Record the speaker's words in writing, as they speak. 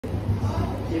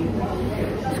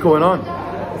What's going on?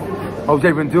 How's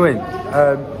everyone doing?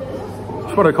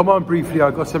 Just want to come on briefly.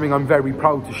 I've got something I'm very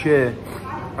proud to share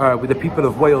with the people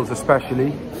of Wales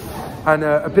especially, and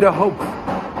a bit of hope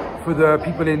for the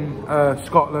people in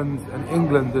Scotland and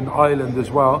England and Ireland as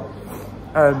well.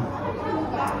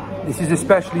 This is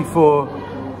especially for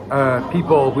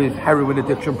people with heroin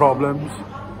addiction problems,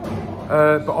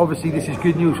 but obviously this is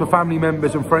good news for family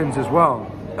members and friends as well.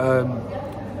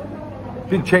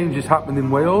 Big changes happened in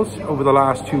Wales over the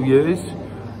last 2 years.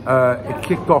 It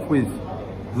kicked off with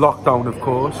lockdown, of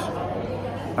course.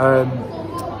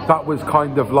 That was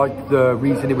kind of like the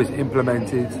reason it was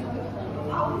implemented.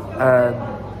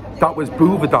 That was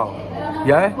Buvidal,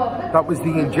 yeah? That was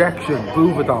the injection,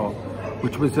 Buvidal,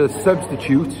 which was a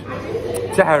substitute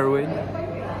to heroin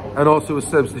and also a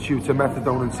substitute to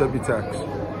methadone and Subutex.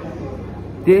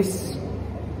 This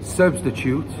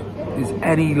substitute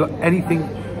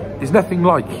is nothing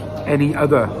like any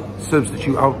other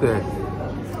substitute out there.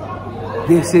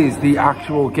 This is the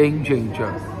actual game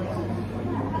changer.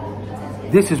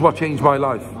 This is what changed my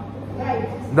life.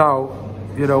 Now,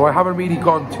 you know, I haven't really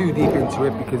gone too deep into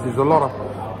it because there's a lot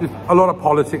of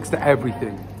politics to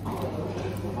everything.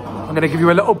 I'm going to give you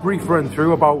a little brief run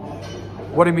through about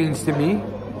what it means to me,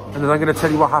 and then I'm going to tell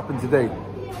you what happened today.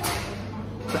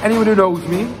 So anyone who knows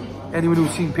me, anyone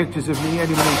who's seen pictures of me,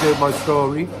 anyone who's heard my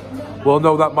story, will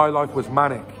know that my life was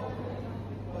manic.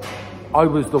 I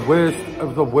was the worst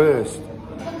of the worst.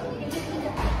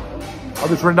 I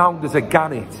was renowned as a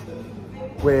gannet,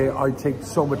 where I'd take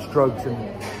so much drugs and,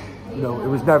 you know, it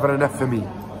was never enough for me.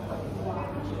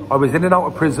 I was in and out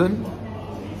of prison.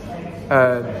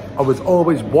 I was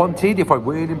always wanted if I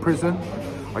weren't in prison.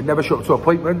 I never showed up to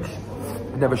appointments.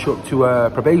 I never showed up to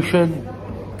probation.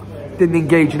 Didn't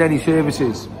engage in any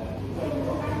services.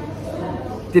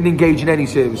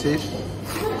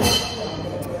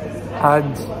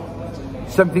 And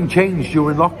something changed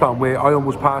during lockdown where I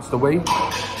almost passed away.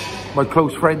 My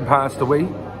close friend passed away.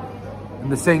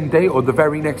 And the same day or the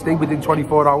very next day, within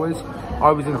 24 hours,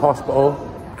 I was in hospital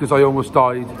because I almost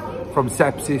died from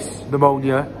sepsis,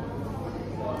 pneumonia,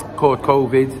 caught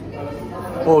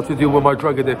COVID, all to do with my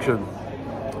drug addiction.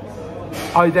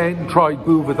 I then tried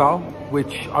Buvidal,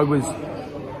 which I was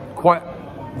quite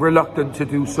reluctant to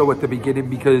do so at the beginning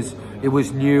because it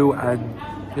was new and,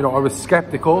 you know, I was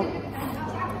skeptical.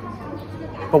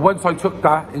 But once I took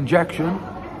that injection,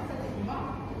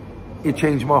 it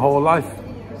changed my whole life.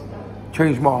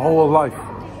 Changed my whole life.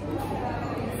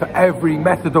 For every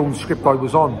methadone script I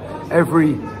was on,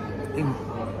 every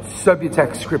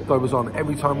Subutex script I was on,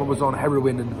 every time I was on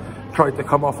heroin and tried to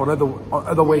come off on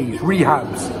other ways,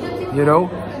 rehabs, you know,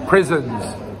 prisons,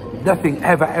 nothing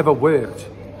ever worked.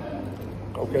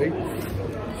 Okay?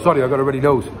 Sorry, I got a runny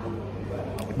nose.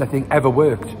 Nothing ever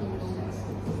worked.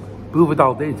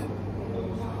 Buvidal did.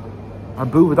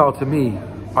 And Buvidal to me,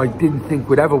 I didn't think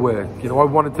would ever work. You know, I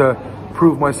wanted to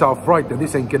prove myself right that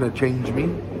this ain't gonna change me,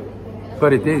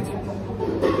 but it did.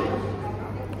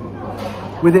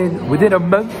 Within a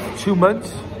month, 2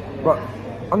 months, but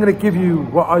I'm gonna give you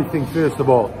what I think first of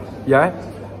all. Yeah,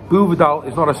 Buvidal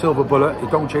is not a silver bullet.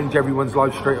 It don't change everyone's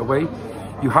life straight away.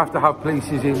 You have to have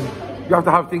things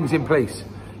in place.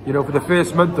 You know, for the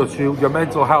first month or two, your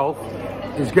mental health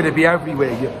is gonna be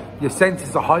everywhere. Your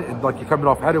senses are heightened like you're coming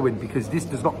off heroin because this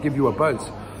does not give you a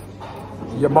buzz.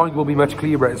 Your mind will be much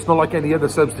clearer. It's not like any other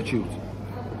substitute.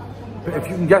 But if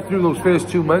you can get through those first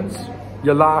 2 months,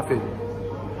 you're laughing.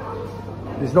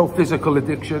 There's no physical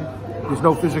addiction. There's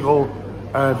no physical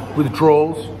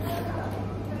withdrawals.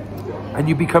 And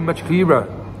you become much clearer.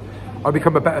 I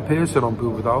become a better person on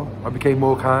Buvidal. I became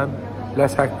more calm,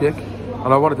 less hectic.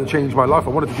 And I wanted to change my life. I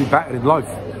wanted to do better in life.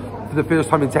 For the first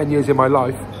time in 10 years in my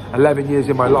life, 11 years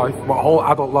in my life, my whole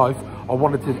adult life, I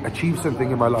wanted to achieve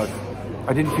something in my life.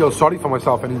 I didn't feel sorry for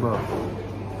myself anymore.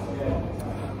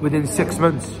 Within 6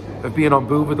 months of being on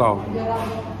Buvidal,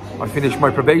 I finished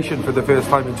my probation for the first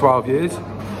time in 12 years.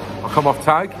 I come off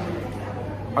tag.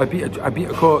 I beat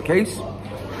a court case.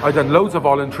 I done loads of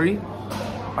voluntary.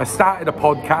 I started a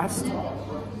podcast,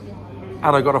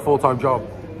 and I got a full-time job.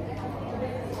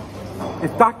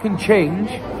 If that can change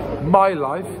my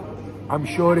life, I'm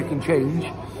sure it can change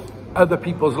other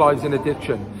people's lives in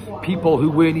addiction. People who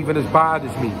weren't even as bad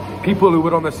as me. People who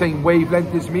were on the same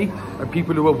wavelength as me, and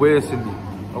people who were worse than me.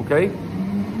 Okay?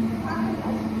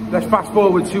 Let's fast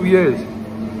forward 2 years.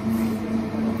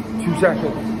 2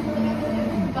 seconds.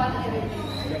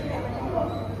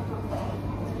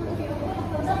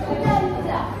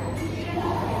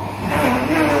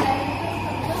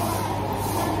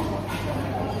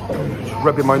 Just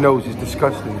rubbing my nose is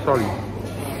disgusting, sorry.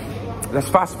 Let's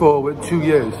fast forward 2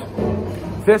 years.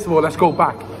 First of all, let's go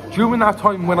back. During that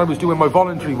time when I was doing my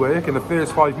voluntary work in the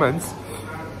first 5 months,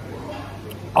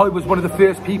 I was one of the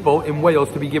first people in Wales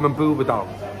to be given Buvidal.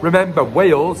 Remember,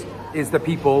 Wales is the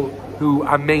people who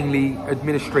are mainly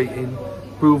administrating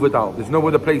Buvidal. There's no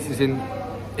other places in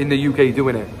the UK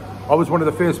doing it. I was one of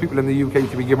the first people in the UK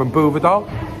to be given Buvidal.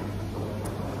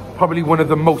 Probably one of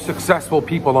the most successful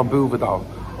people on Buvidal.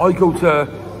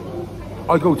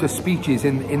 I go to speeches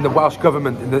in the Welsh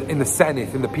government, in the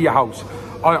Senate, in the Peer House.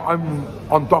 I'm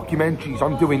on documentaries,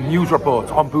 I'm doing news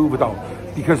reports on Buvidal,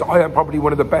 because I am probably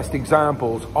one of the best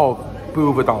examples of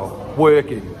Buvidal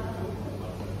working.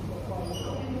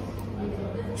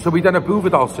 So we done a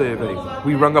Buvidal survey.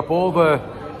 We rung up all the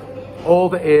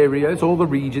areas, all the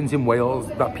regions in Wales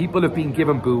that people have been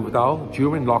given Buvidal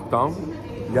during lockdown.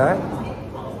 Yeah,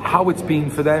 how it's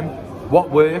been for them, what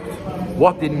worked,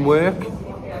 what didn't work,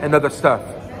 and other stuff.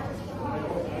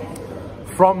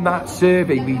 From that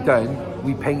survey we done,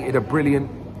 we painted a brilliant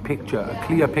picture, a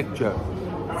clear picture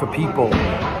for people,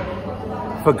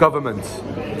 for governments,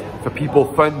 for people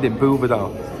funding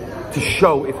Buvidal, to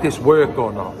show if this worked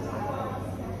or not.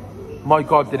 My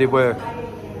God, did it work?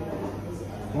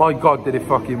 My God, did it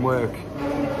fucking work?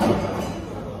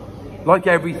 Like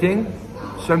everything,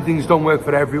 some things don't work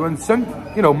for everyone. Some,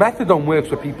 you know, methadone works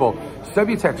for people.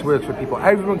 Subutex works for people.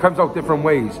 Everyone comes out different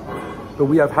ways. But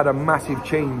we have had a massive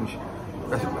change,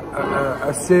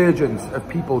 a surgence of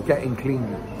people getting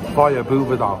clean via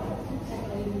Buvidal.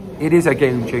 It is a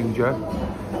game changer.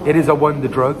 It is a wonder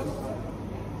drug.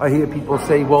 I hear people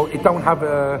say, well, it don't have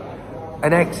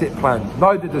an exit plan.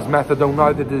 Neither does methadone,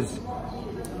 neither does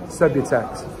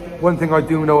Subutex. One thing I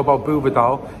do know about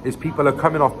Buvidal is people are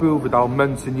coming off Buvidal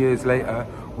months and years later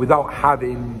without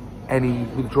having any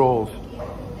withdrawals.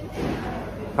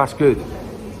 That's good.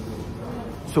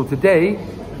 So today,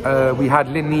 we had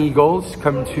Lynn Eagles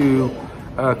come to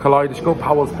Kaleidoscope,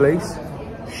 Powell's Place.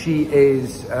 She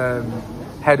is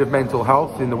head of mental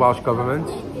health in the Welsh Government.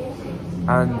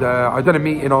 And I done a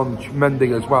meeting on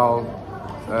Monday as well.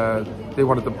 They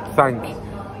wanted to thank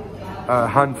a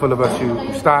handful of us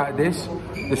who started this,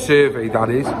 the survey that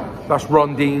is. That's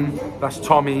Rondine, that's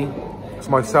Tommy, that's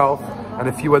myself, and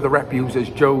a few other rep users,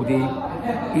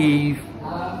 Jodie, Eve.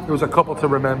 There was a couple to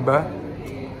remember,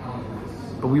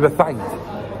 but we were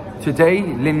thanked. Today,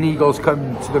 Lynn Eagles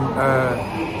come to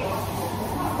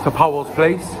Powell's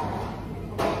Place,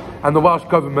 and the Welsh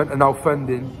Government are now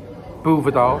funding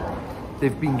Buvidal.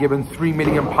 They've been given £3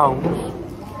 million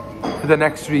for the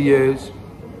next 3 years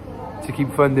to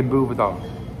keep funding Buvidal.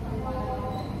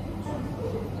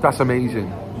 That's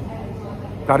amazing.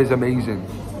 That is amazing.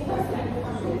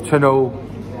 To know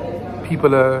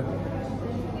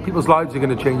people's lives are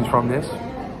going to change from this.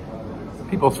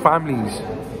 People's families'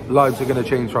 lives are going to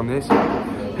change from this.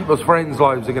 People's friends'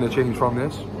 lives are going to change from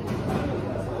this.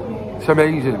 It's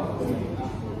amazing.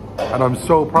 And I'm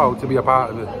so proud to be a part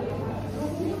of it.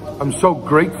 I'm so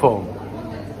grateful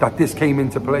that this came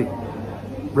into play.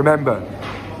 Remember,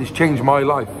 this changed my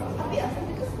life,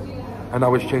 and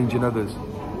now it's changing others.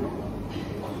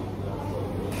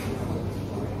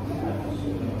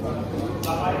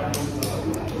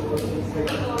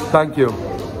 Thank you.